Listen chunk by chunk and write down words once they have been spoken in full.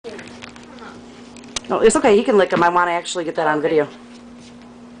No, it's okay. He can lick them. I want to actually get that on video.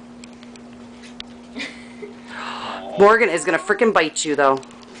 Morgan is going to frickin' bite you, though.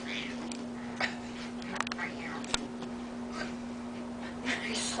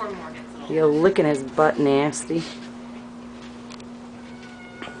 You're licking his butt nasty.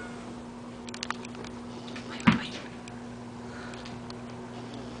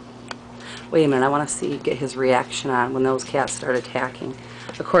 Wait a minute, I want to get his reaction on when those cats start attacking.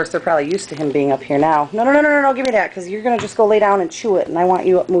 Of course, they're probably used to him being up here now. No, no, no, no, no, no, give me that, because you're going to just go lay down and chew it, and I want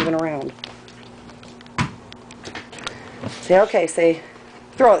you up moving around. Say, okay, say,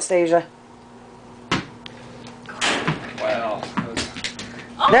 throw it, Stasia. Wow.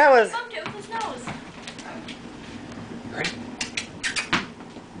 That was... Bumped it with his nose. Ready?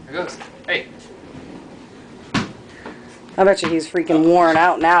 Here goes. Hey. I bet you he's freaking worn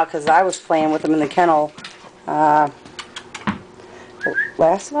out now, because I was playing with him in the kennel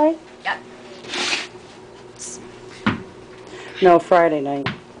last night? Yep. No, Friday night.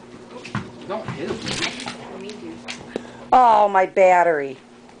 Don't hit him. Oh, my battery.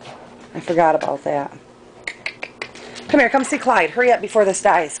 I forgot about that. Come here, come see Clyde. Hurry up before this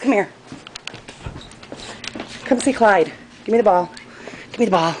dies. Come here. Come see Clyde. Give me the ball. Give me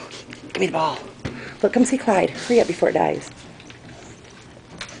the ball. Give me the ball. Look, come see Clyde. Hurry up before it dies.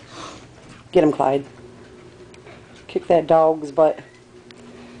 Get him, Clyde. Kick that dog's butt.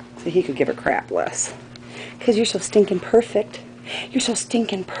 So he could give a crap less. Because you're so stinking perfect. You're so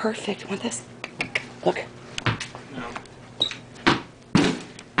stinking perfect. Want this? Look. No.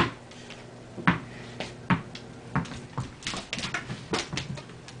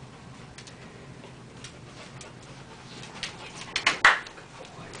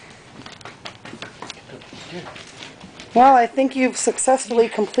 Well, I think you've successfully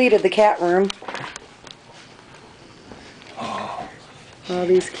completed the cat room. All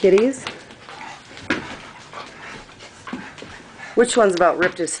these kitties. Which one's about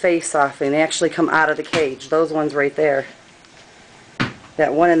ripped his face off and they actually come out of the cage? Those ones right there.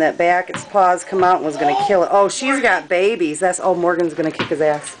 That one in that back, its paws come out and was going to kill it. Oh, she's got babies. That's, oh, Morgan's going to kick his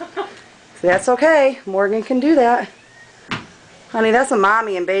ass. So that's okay. Morgan can do that. Honey, that's a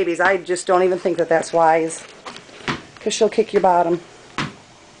mommy and babies. I just don't even think that that's wise. Because she'll kick your bottom.